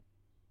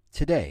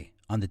Today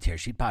on the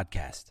Tearsheet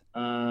Podcast.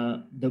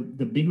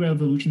 The big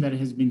revolution that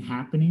has been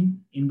happening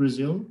in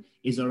Brazil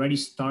is already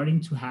starting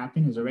to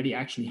happen, is already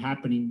actually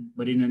happening,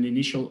 but in an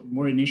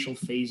more initial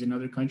phase in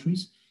other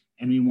countries.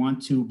 And we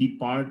want to be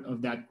part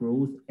of that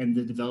growth and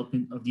the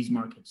development of these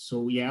markets.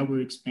 So yeah, we're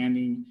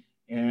expanding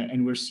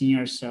and we're seeing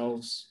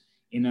ourselves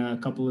in a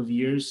couple of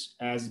years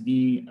as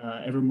being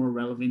ever more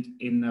relevant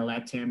in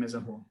LATAM as a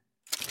whole.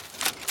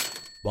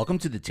 Welcome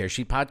to the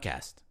Tearsheet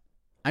Podcast.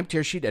 I'm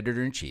Tearsheet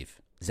Editor-in-Chief,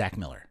 Zach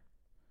Miller.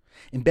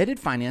 Embedded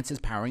finance is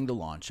powering the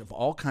launch of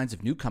all kinds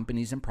of new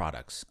companies and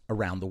products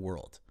around the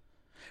world.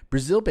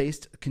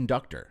 Brazil-based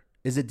Conductor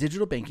is a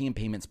digital banking and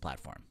payments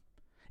platform.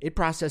 It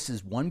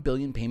processes 1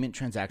 billion payment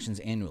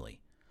transactions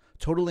annually,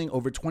 totaling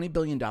over $20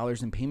 billion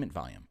in payment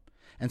volume,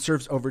 and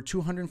serves over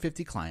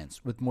 250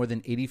 clients with more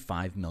than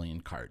 85 million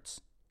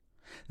cards.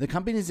 The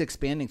company is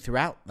expanding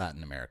throughout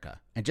Latin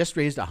America and just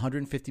raised a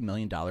 $150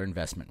 million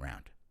investment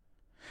round.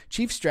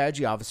 Chief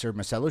Strategy Officer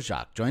Marcelo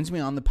Jacques joins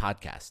me on the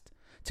podcast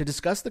to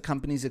discuss the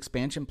company's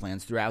expansion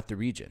plans throughout the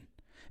region,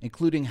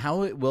 including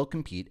how it will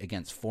compete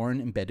against foreign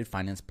embedded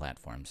finance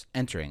platforms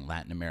entering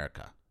Latin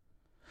America.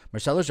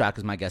 Marcelo Jacques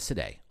is my guest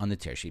today on the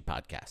Tearsheet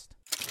Podcast.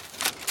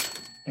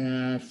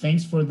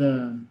 Thanks for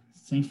the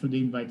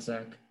invite,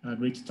 Zach.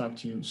 Great to talk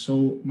to you.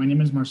 So my name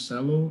is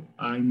Marcelo.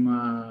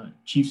 I'm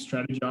Chief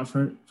Strategy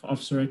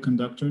Officer at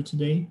Conductor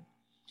today.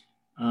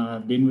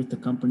 I've been with the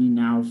company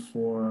now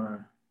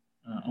for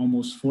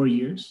almost 4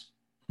 years.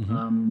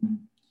 Mm-hmm.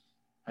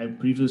 I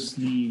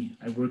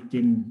worked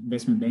in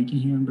investment banking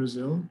here in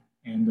Brazil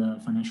and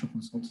financial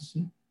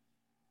consultancy.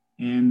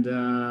 And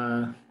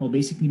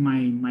basically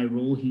my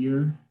role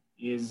here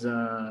is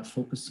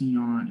focusing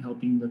on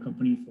helping the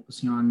company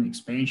focusing on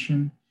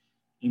expansion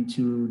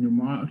into new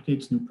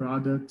markets, new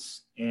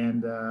products,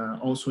 and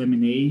also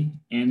M&A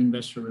and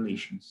investor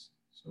relations.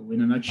 So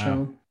in a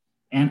nutshell, wow.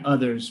 And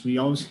others. We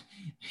always,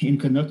 in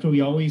Conductor,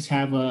 we always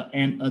have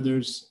and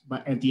others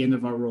but at the end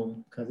of our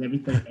role, because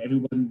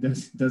everyone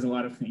does a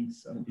lot of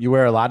things. So. You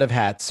wear a lot of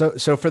hats.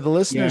 So for the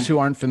listeners who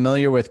aren't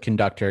familiar with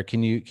Conductor,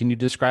 can you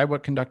describe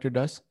what Conductor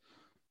does?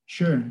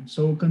 Sure.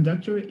 So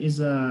Conductor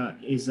is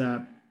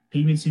a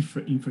payments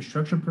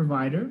infrastructure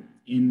provider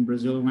in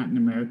Brazil and Latin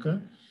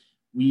America.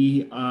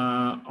 We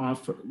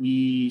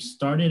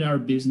started our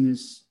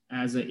business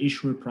as an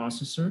issuer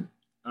processor,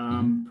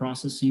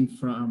 processing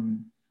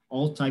from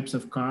all types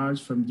of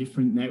cards from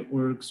different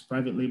networks,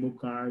 private label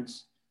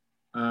cards,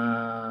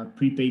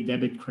 prepaid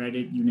debit,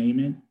 credit, you name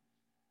it.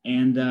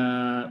 And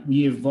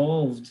we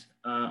evolved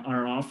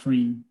our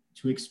offering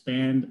to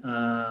expand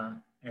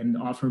and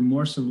offer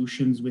more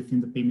solutions within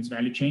the payments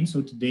value chain.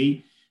 So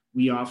today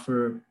we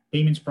offer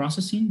payments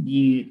processing,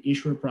 be it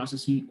issuer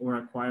processing or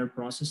acquire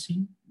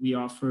processing. We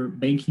offer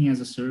banking as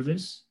a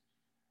service.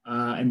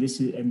 In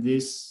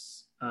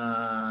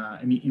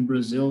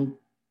Brazil,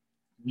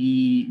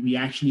 we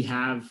actually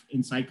have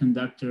inside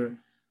Conductor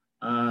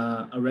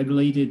a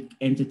regulated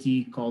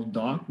entity called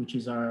DOC, which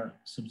is our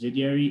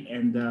subsidiary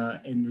and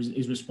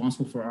is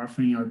responsible for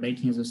offering our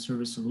banking as a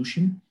service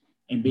solution.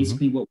 And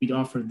basically what we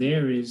offer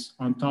there is,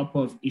 on top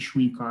of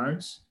issuing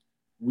cards,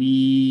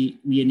 we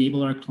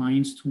enable our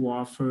clients to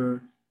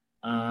offer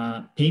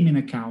payment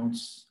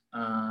accounts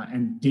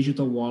and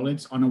digital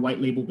wallets on a white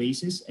label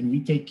basis. And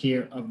we take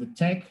care of the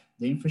tech,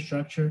 the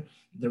infrastructure,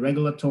 the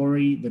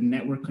regulatory, the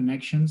network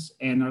connections,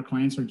 and our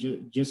clients are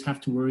just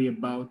have to worry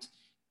about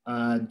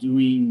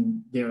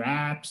doing their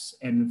apps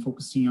and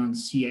focusing on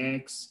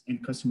CX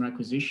and customer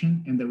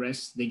acquisition, and the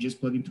rest they just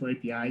plug into our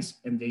APIs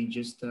and they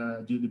just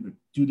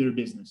do their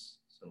business.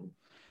 So,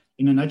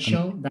 in a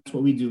nutshell, that's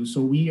what we do.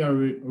 So we are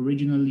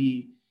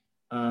originally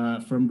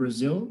from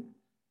Brazil.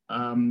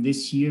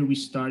 This year we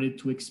started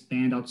to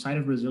expand outside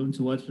of Brazil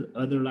into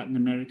other Latin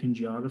American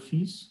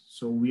geographies.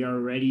 So we are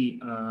already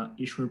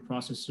issuer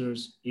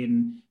processors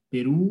in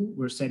Peru.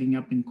 We're setting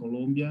up in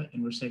Colombia,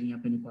 and we're setting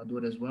up in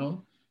Ecuador as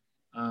well.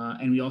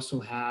 And we also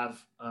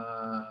have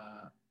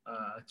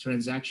a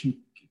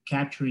transaction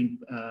capturing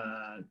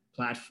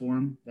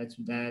platform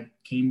that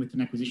came with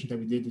an acquisition that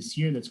we did this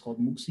year that's called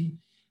Muxi,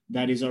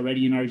 that is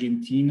already in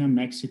Argentina,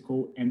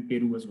 Mexico, and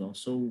Peru as well.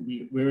 So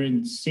we're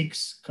in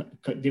 6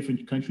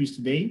 different countries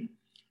today,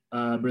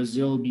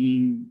 Brazil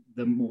being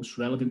the most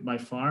relevant by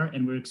far,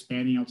 and we're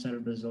expanding outside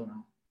of Brazil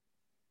now.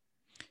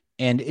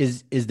 And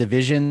is the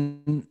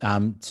vision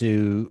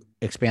to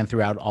expand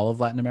throughout all of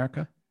Latin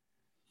America?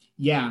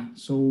 Yeah,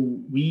 so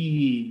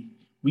we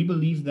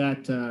believe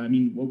that,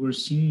 what we're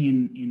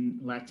seeing in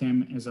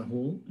LATAM as a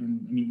whole,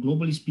 and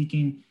globally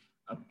speaking,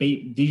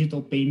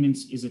 digital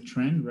payments is a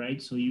trend,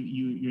 right? So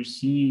you're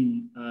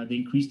seeing the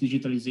increased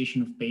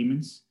digitalization of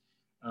payments.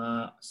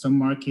 Some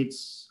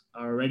markets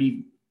are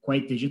already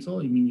quite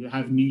digital. You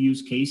have new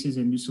use cases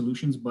and new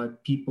solutions,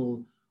 but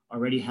people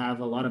already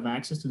have a lot of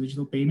access to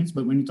digital payments.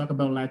 But when you talk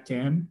about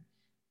LATAM,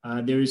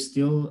 there is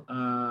still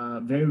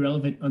very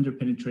relevant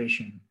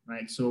under-penetration,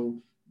 right? So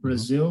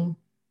Brazil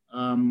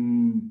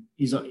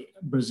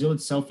Brazil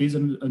itself is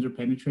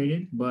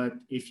underpenetrated, but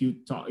if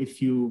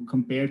you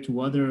compare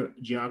to other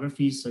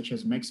geographies such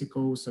as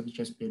Mexico, such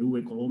as Peru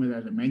and Colombia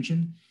that I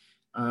mentioned,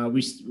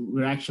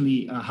 we're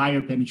actually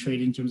higher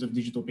penetrated in terms of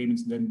digital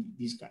payments than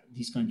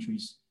these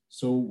countries.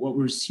 So what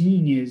we're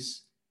seeing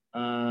is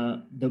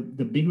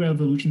the big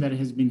revolution that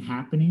has been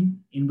happening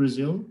in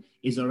Brazil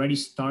is already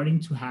starting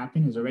to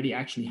happen, is already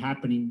actually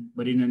happening,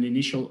 but in an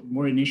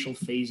more initial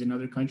phase in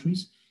other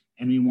countries.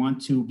 And we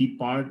want to be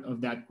part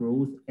of that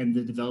growth and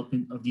the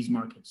development of these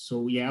markets.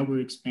 So yeah, we're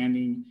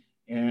expanding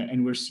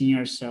and we're seeing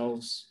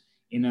ourselves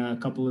in a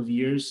couple of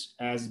years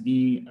as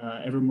being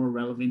ever more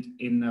relevant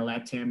in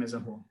LATAM as a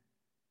whole.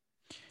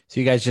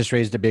 So you guys just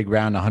raised a big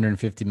round,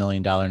 $150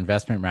 million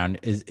investment round.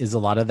 Is a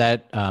lot of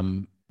that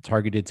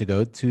targeted to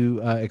go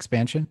to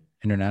expansion,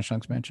 international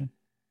expansion?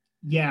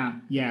 Yeah.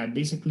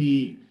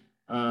 Basically,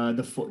 our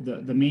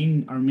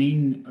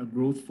main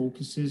growth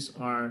focuses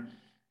are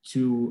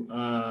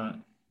to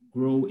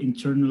grow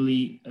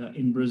internally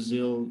in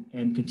Brazil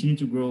and continue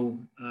to grow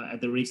at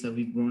the rates that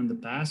we've grown in the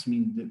past. I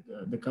mean,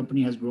 the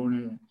company has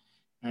grown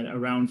at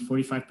around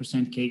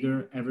 45%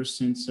 CAGR ever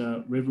since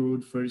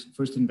Riverwood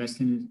first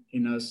invested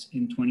in us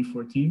in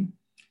 2014.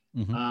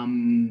 Mm-hmm.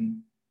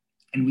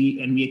 And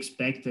we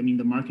expect, I mean,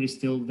 the market is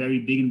still very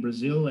big in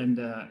Brazil, and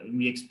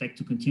we expect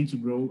to continue to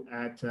grow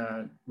at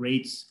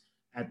rates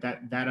at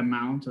that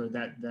amount or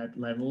that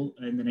level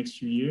in the next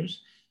few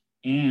years.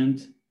 And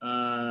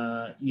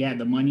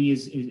the money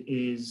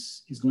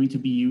is going to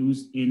be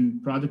used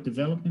in product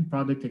development,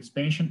 product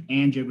expansion,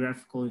 and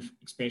geographical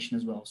expansion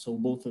as well. So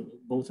both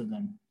of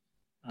them.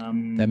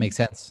 That makes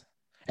sense.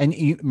 And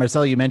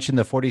Marcelo, you mentioned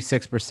the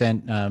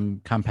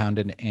 46%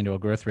 compounded annual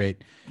growth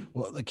rate.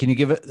 Well, can you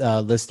give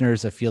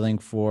listeners a feeling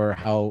for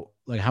how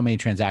many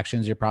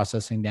transactions you're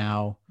processing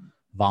now,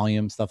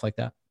 volume, stuff like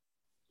that?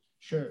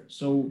 Sure.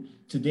 So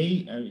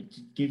today,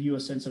 to give you a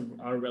sense of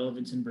our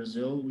relevance in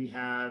Brazil, we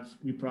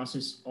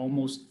process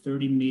almost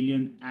 30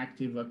 million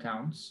active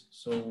accounts.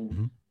 So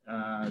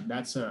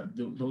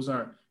those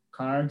are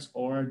cards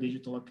or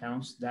digital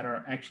accounts that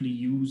are actually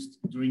used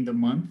during the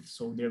month.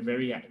 So they're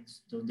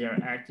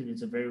active.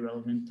 It's a very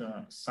relevant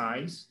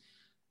size.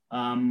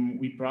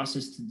 We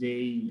process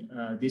today,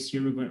 this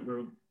year,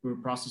 we're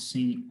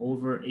processing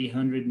over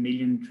 800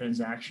 million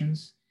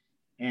transactions.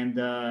 And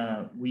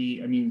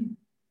we're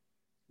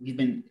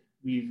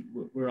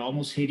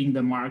almost hitting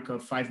the mark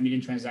of 5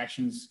 million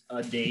transactions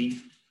a day.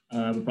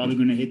 We're probably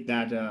going to hit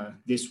that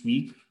this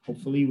week,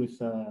 hopefully with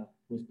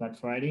Black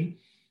Friday.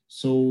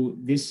 So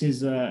this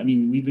is,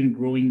 we've been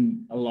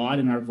growing a lot,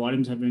 and our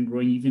volumes have been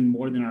growing even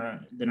more than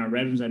our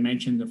revenues. I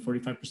mentioned the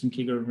 45%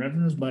 CAGR in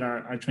revenues, but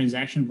our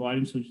transaction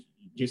volumes, which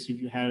just if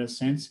you had a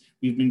sense,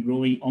 we've been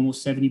growing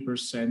almost 70%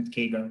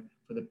 CAGR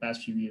for the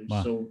past few years.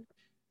 Wow. So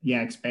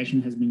yeah,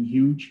 expansion has been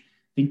huge.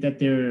 I think that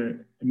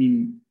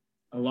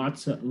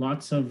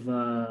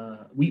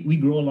we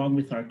grow along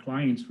with our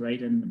clients,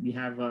 right? And we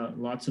have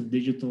lots of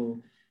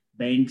digital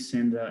banks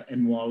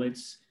and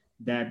wallets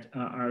that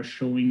are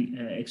showing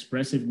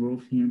expressive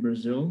growth here in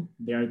Brazil.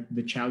 They are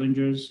the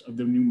challengers of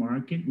the new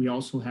market. We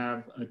also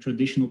have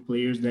traditional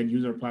players that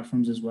use our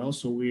platforms as well.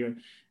 So we are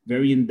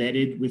very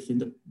embedded within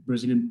the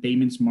Brazilian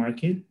payments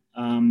market.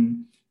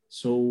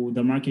 So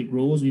the market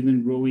grows. We've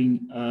been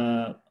growing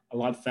a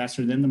lot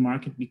faster than the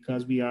market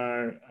because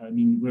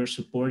we're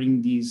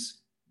supporting these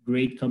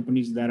great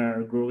companies that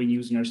are growing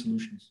using our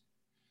solutions.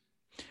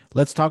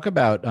 Let's talk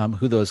about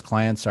who those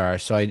clients are.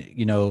 So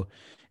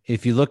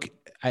if you look,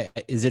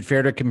 is it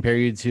fair to compare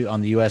you to, on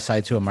the US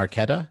side, to a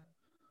Marqeta?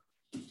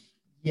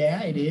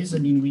 Yeah, it is.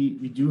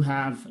 We do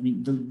have,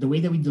 the way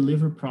that we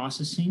deliver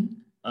processing,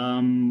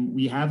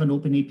 we have an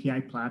open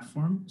API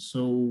platform.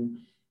 So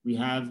we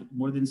have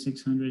more than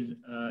 600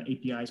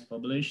 APIs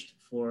published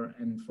for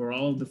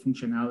all of the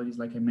functionalities,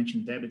 like I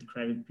mentioned, debit,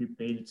 credit,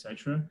 prepaid,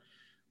 etc.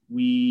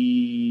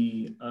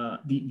 The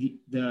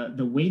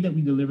way that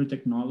we deliver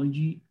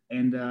technology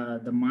and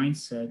the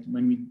mindset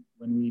when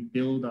we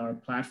build our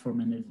platform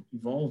and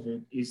evolve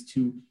it is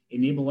to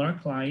enable our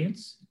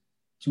clients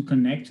to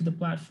connect to the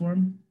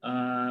platform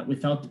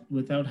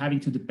without having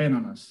to depend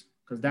on us.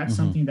 Because that's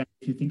something that,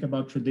 if you think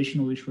about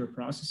traditional issuer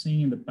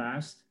processing in the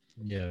past,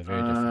 very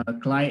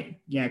different.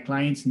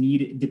 Clients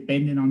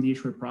dependent on the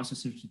issuer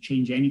processor to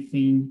change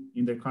anything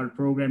in their card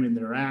program, in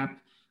their app.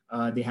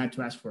 They had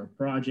to ask for a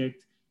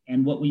project.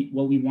 And what we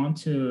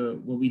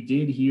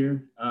did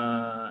here,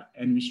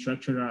 and we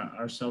structured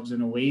ourselves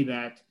in a way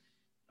that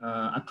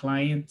a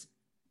client,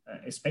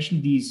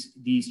 especially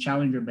these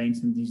challenger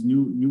banks and these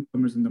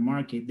newcomers in the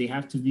market, they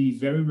have to be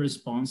very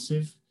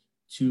responsive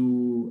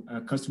to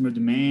customer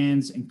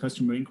demands and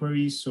customer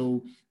inquiries.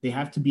 So they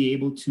have to be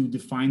able to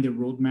define their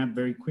roadmap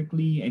very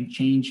quickly and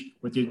change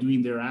what they're doing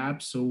in their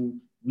app. So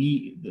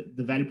the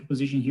value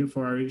proposition here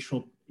for our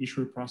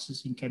issuer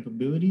processing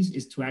capabilities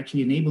is to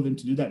actually enable them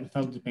to do that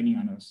without depending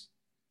on us.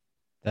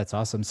 That's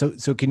awesome.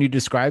 So can you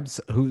describe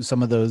who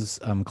some of those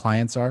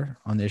clients are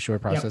on the issuer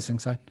processing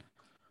side?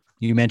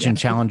 You mentioned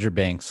challenger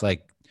banks.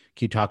 Like,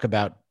 can you talk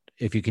about,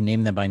 if you can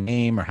name them by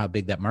name, or how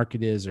big that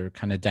market is, or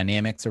kind of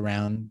dynamics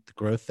around the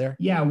growth there?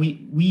 Yeah,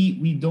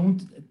 we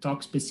don't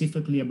talk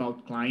specifically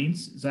about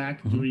clients,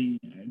 Zach, during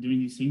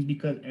these things,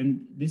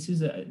 and this is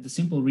the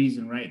simple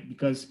reason, right?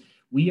 Because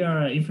we are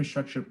an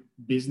infrastructure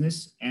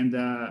business, and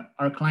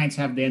our clients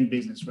have the end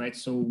business, right?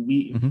 So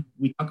we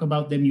talk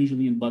about them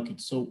usually in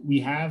buckets. So we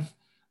have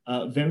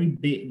very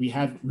big. We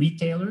have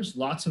retailers,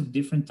 lots of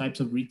different types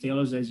of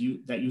retailers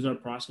that use our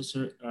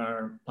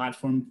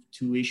platform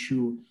to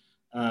issue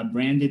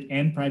branded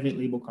and private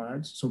label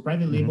cards. So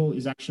private label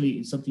is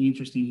actually something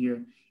interesting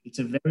here. It's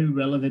a very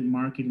relevant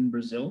market in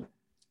Brazil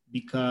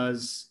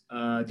because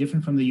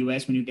different from the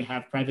US, when you can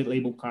have private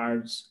label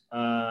cards,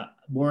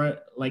 more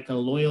like a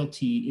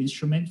loyalty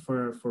instrument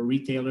for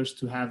retailers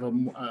to have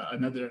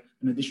an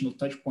additional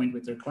touch point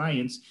with their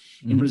clients.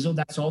 In Brazil,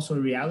 that's also a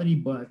reality,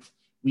 but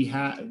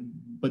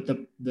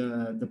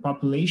the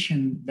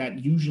population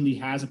that usually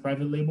has a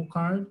private label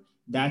card,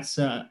 that's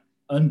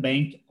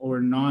unbanked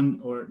or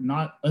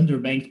not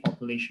underbanked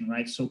population,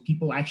 right? So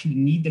people actually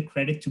need the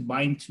credit to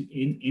buy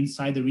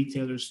inside the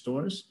retailer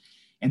stores,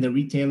 and the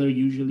retailer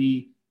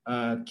usually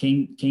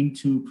came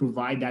to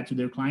provide that to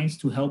their clients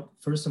to help,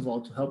 first of all,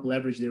 to help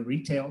leverage their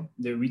retail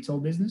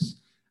business.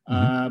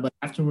 But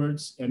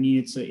afterwards, I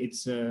mean,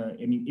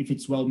 if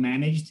it's well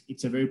managed,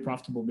 it's a very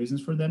profitable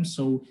business for them.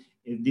 So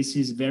this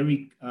is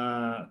very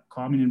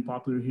common and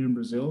popular here in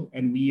Brazil,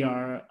 and we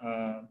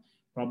are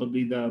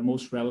probably the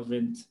most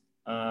relevant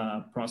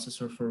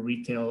processor for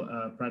retail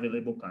private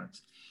label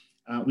cards.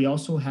 We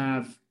also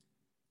have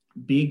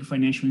big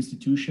financial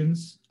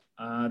institutions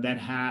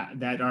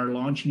that are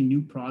launching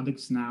new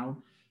products now,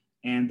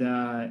 and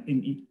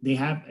they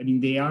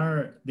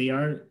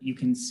are, you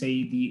can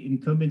say, the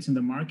incumbents in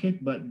the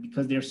market, but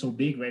because they're so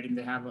big, right, and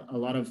they have a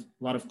lot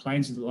of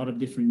clients and a lot of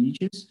different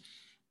niches.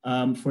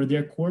 For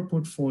their core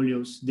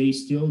portfolios, they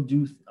still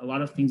do a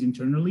lot of things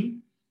internally,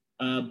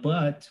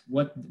 but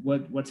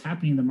what's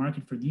happening in the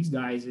market for these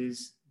guys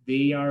is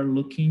they are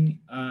looking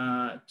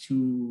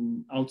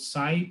to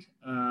outside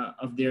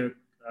of their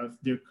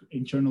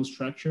internal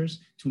structures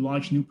to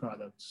launch new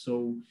products.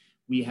 So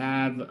we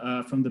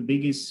have from the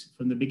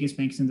biggest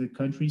banks in the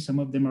country, some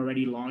of them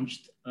already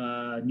launched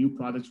new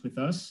products with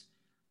us,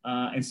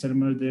 and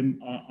some of them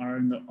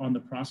are on the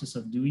process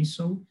of doing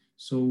so.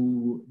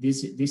 So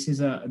this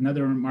is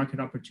another market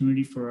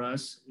opportunity for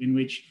us in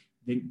which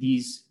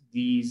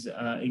these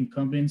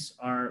incumbents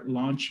are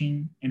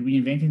launching and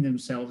reinventing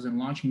themselves and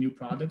launching new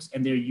products,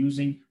 and they're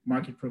using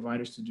market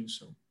providers to do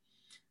so.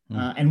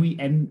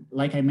 And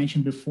like I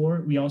mentioned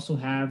before, we also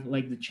have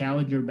like the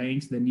challenger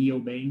banks, the neo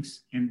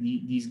banks, and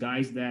these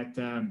guys that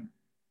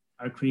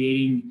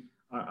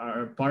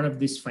are part of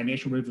this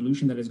financial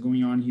revolution that is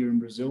going on here in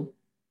Brazil,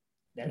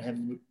 that have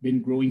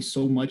been growing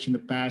so much in the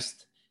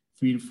past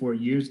 3 to 4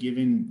 years,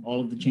 given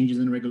all of the changes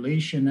in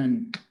regulation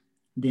and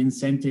the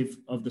incentive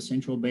of the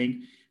central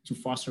bank to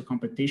foster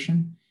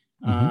competition.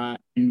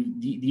 And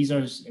these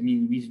are, I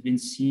mean, we've been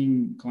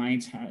seeing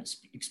clients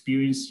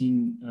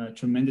experiencing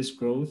tremendous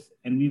growth,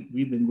 and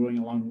we've been growing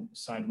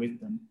alongside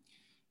with them.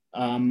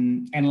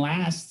 And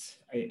last,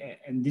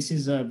 and this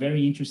is a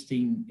very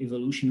interesting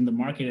evolution in the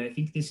market. I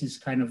think this is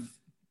kind of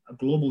a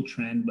global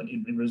trend, but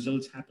in Brazil,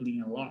 it's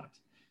happening a lot.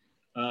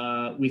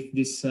 With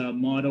this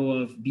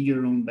model of be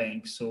your own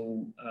bank,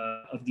 so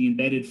of the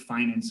embedded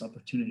finance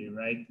opportunity,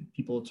 right?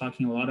 People are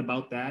talking a lot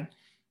about that.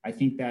 I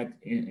think that,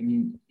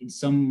 in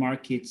some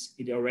markets,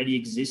 it already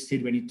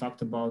existed when you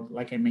talked about,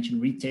 like I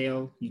mentioned,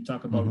 retail. You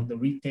talk about the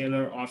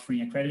retailer offering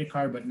a credit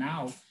card, but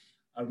now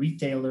a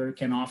retailer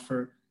can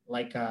offer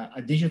like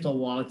a digital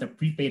wallet, a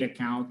prepaid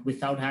account,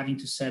 without having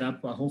to set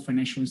up a whole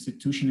financial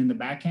institution in the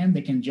back end.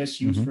 They can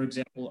just use, for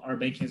example, our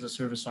banking as a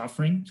service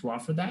offering to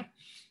offer that.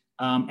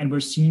 And we're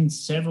seeing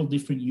several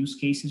different use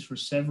cases for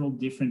several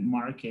different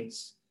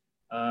markets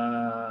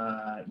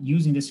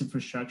using this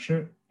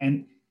infrastructure.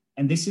 And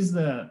this is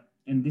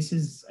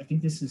I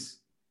think this is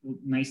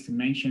nice to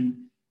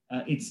mention.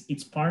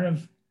 It's part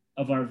of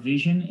our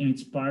vision, and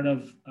it's part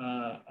of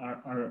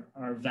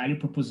our value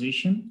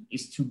proposition,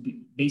 is to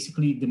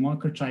basically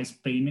democratize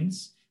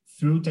payments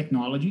through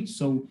technology.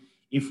 So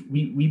if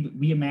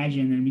we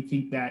imagine and we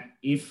think that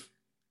if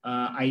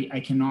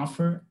I can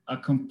offer a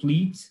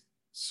complete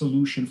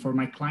solution for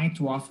my client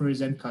to offer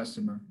his end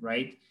customer,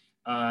 right,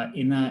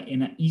 in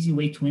an easy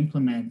way to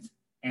implement,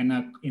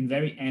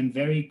 and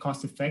very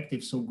cost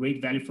effective, so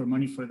great value for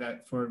money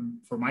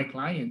for my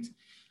client,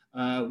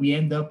 we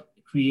end up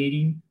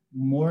creating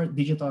more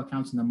digital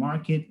accounts in the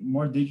market,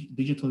 more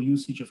digital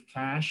usage of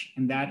cash,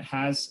 and that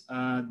has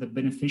the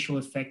beneficial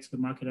effect to the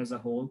market as a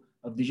whole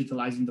of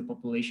digitalizing the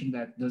population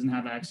that doesn't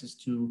have access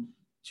to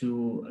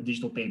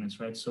digital payments,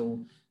 right?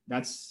 So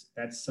that's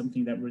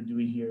something that we're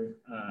doing here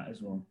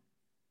as well.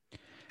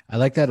 I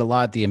like that a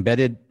lot, the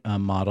embedded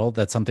model.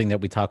 That's something that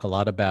we talk a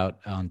lot about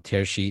on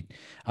Tearsheet.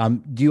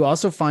 Do you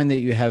also find that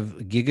you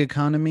have gig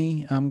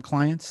economy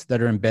clients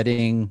that are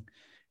embedding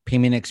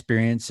payment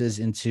experiences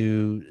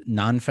into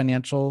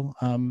non-financial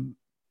platforms?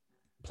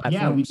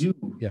 Yeah, we do.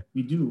 Yeah,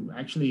 we do.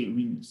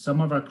 Actually,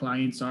 some of our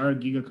clients are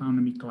gig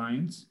economy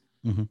clients.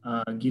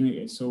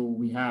 So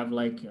we have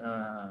like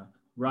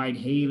ride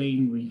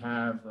hailing, we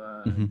have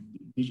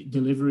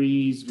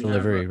deliveries.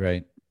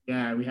 Right.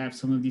 Yeah, we have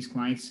some of these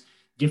clients,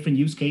 different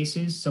use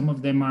cases. Some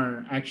of them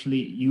are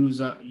actually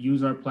use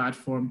our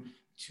platform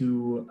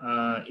to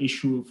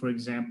issue, for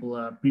example,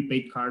 a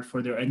prepaid card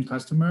for their end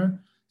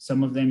customer.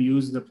 Some of them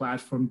use the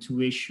platform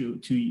to issue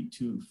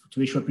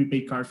a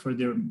prepaid card for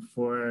their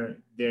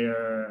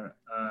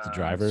the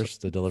drivers,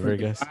 the delivery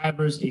guys.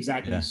 Drivers,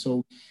 exactly. Yeah.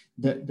 So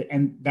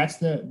and that's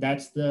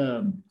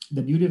the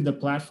beauty of the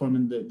platform,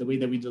 and the way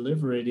that we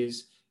deliver it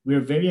is we're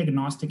very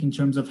agnostic in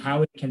terms of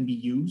how it can be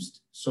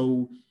used.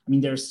 So I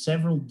mean, there are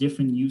several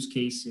different use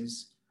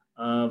cases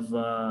of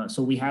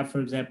so we have,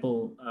 for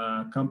example,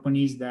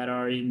 companies that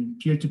are in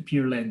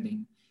peer-to-peer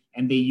lending,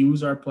 and they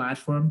use our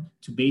platform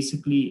to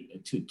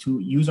basically to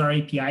use our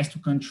APIs to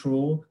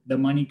control the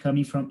money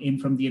coming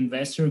from the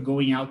investor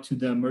going out to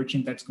the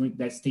merchant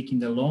that's taking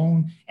the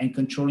loan, and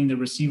controlling the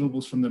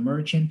receivables from the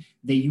merchant.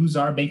 They use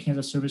our banking as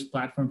a service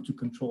platform to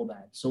control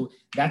that. So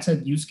that's a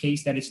use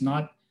case that is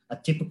not a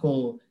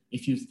typical.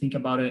 If you think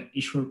about an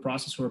issuer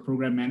process or a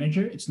program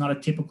manager, it's not a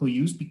typical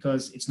use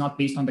because it's not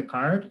based on the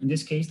card. In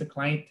this case,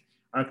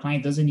 our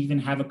client doesn't even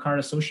have a card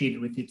associated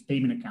with its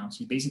payment accounts.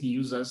 He basically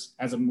uses us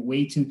as a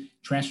way to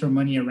transfer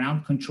money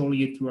around,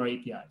 controlling it through our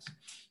APIs.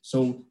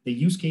 So the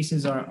use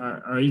cases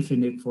are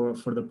infinite for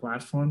the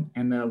platform.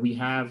 And we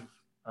have,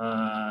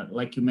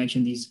 like you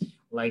mentioned, these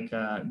like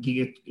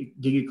gig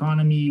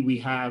economy. We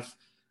have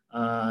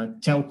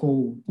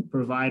telco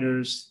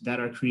providers that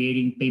are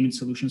creating payment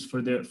solutions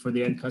for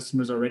the end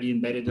customers already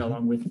embedded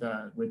along with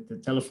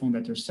the telephone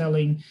that they're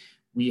selling.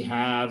 We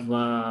have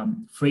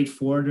freight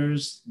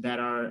forwarders that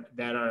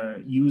are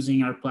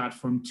using our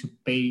platform to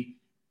pay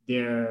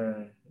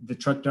the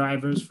truck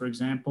drivers, for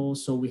example.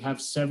 So we have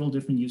several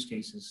different use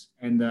cases,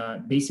 and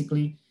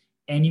basically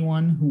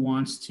anyone who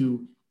wants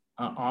to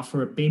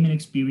offer a payment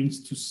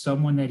experience to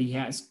someone that he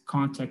has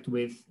contact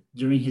with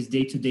during his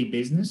day-to-day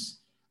business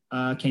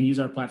can use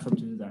our platform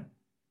to do that.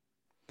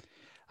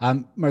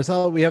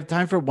 Marcelo, we have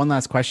time for one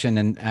last question.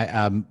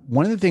 And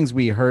one of the things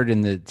we heard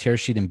in the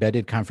Tearsheet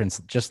Embedded conference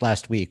just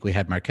last week, we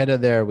had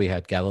Marqeta there, we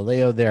had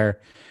Galileo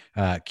there,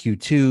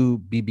 Q2,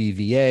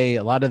 BBVA,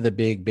 a lot of the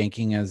big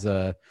banking as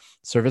a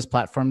service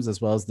platforms,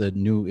 as well as the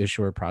new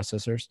issuer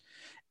processors.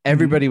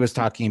 Everybody was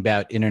talking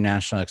about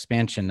international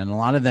expansion, and a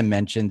lot of them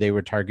mentioned they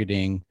were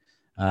targeting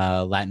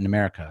Latin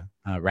America.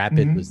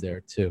 Rapid was there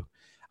too.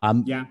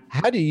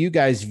 How do you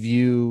guys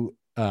view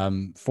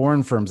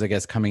foreign firms, I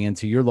guess, coming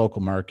into your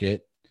local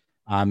market?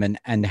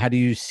 And how do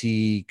you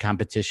see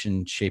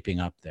competition shaping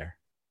up there?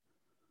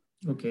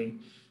 Okay,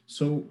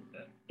 so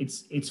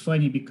it's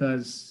funny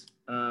because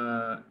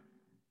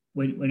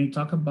when you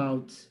talk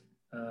about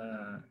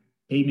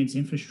payments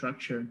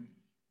infrastructure,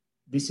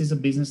 this is a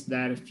business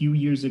that a few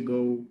years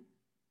ago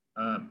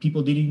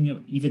people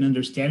didn't even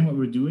understand what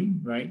we're doing,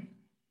 right?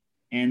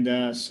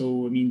 And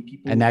so I mean,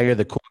 people. And now you're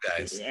the cool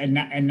guys. And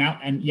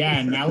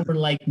now we're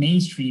like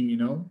mainstream, you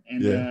know.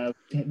 And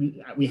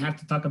we have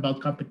to talk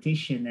about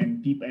competition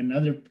and people and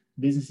other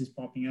businesses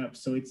popping up.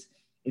 So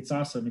it's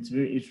awesome. It's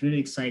really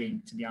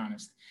exciting, to be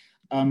honest.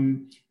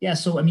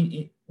 So I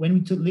mean, when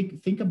we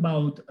think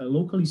about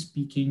locally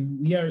speaking,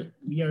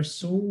 we are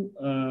so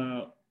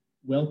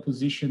well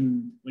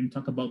positioned when you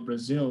talk about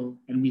Brazil,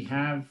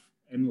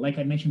 and like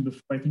I mentioned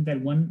before, I think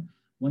that one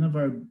of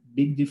our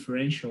big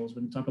differentials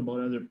when we talk about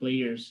other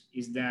players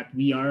is that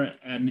we are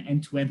an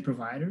end-to-end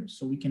provider.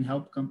 So we can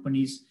help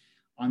companies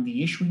on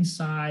the issuing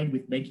side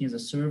with banking as a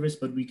service,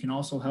 but we can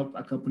also help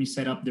a company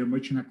set up their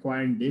merchant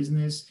acquiring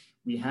business.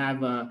 We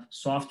have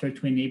software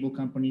to enable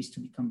companies to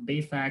become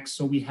PayFacs.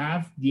 So we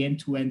have the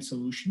end-to-end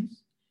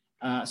solutions.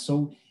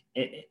 So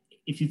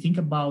if you think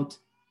about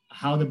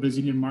how the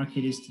Brazilian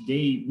market is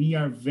today, we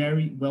are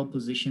very well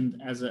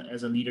positioned as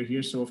a leader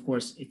here. So of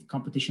course, if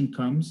competition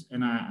comes,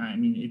 and I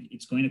mean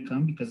it's going to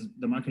come because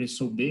the market is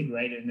so big,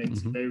 right? And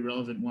it's a very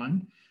relevant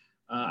one.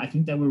 I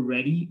think that we're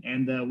ready,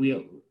 and the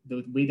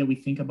way that we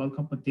think about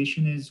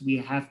competition is we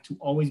have to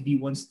always be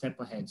one step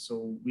ahead.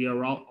 So we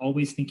are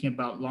always thinking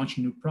about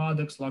launching new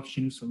products,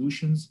 launching new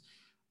solutions,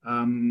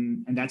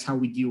 and that's how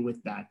we deal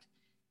with that.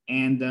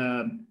 And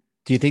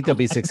do you think they'll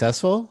be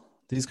successful,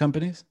 these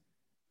companies?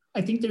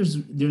 I think there's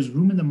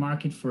room in the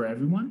market for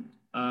everyone.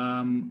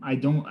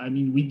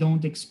 We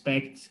don't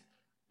expect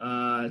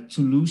to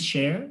lose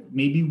share.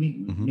 Maybe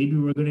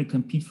we're going to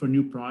compete for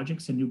new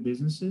projects and new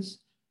businesses.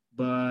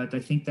 But I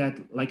think that,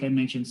 like I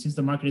mentioned, since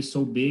the market is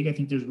so big, I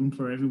think there's room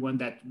for everyone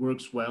that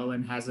works well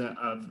and has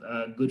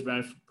a good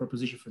value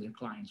proposition for their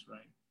clients,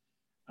 right?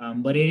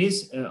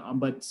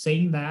 But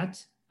saying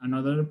that,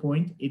 another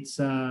point, it's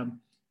a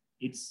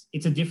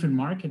different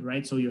market,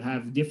 right? So you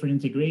have different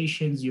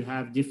integrations, you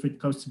have different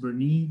customer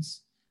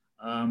needs.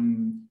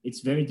 It's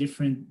very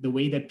different. The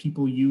way that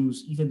people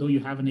use, even though you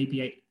have an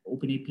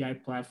open API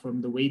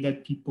platform, the way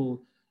that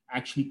people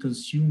actually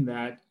consume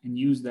that and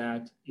use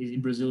that in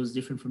Brazil is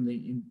different from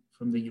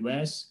the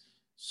US.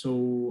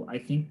 So I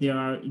think there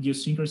are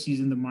idiosyncrasies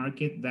in the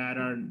market that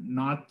are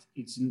not,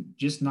 it's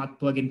just not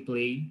plug and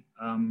play.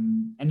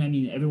 And I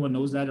mean, everyone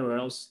knows that, or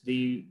else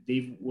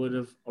they would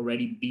have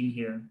already been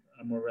here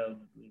more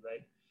relevantly,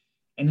 right?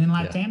 And in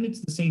LATAM,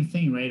 it's the same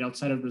thing, right?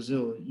 Outside of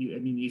Brazil,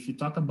 if you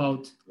talk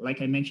about,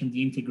 like I mentioned,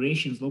 the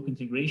integrations, local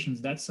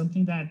integrations, that's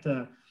something that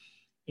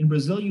in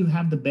Brazil, you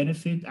have the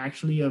benefit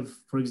actually of,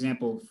 for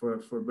example,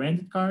 for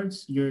branded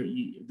cards,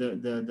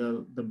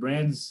 the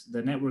brands,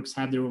 the networks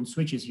have their own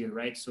switches here,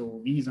 right?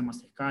 So Visa,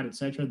 Mastercard,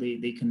 etc.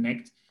 They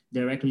connect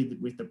directly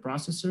with the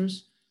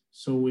processors.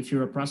 So if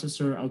you're a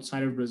processor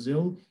outside of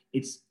Brazil,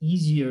 it's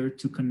easier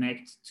to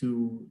connect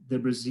to the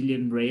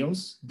Brazilian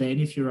rails than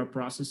if you're a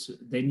processor,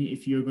 than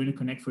if you're going to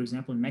connect, for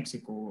example, in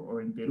Mexico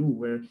or in Peru,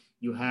 where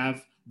you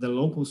have the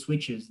local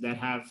switches that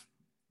have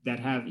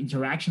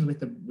interaction with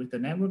the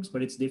networks,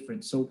 but it's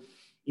different. So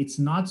it's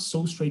not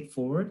so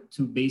straightforward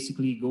to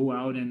basically go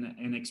out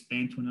and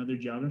expand to another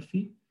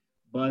geography.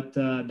 But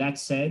that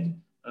said,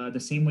 the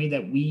same way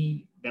that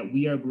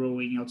we are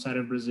growing outside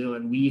of Brazil,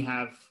 and we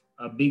have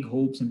big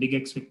hopes and big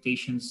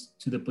expectations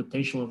to the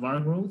potential of our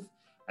growth,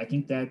 I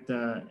think that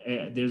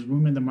there's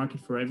room in the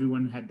market for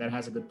everyone that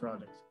has a good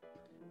product.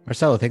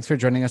 Marcelo, thanks for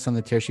joining us on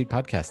the Tearsheet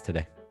podcast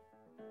today.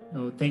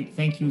 Oh,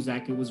 thank you,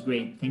 Zach. It was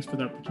great. Thanks for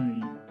the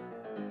opportunity.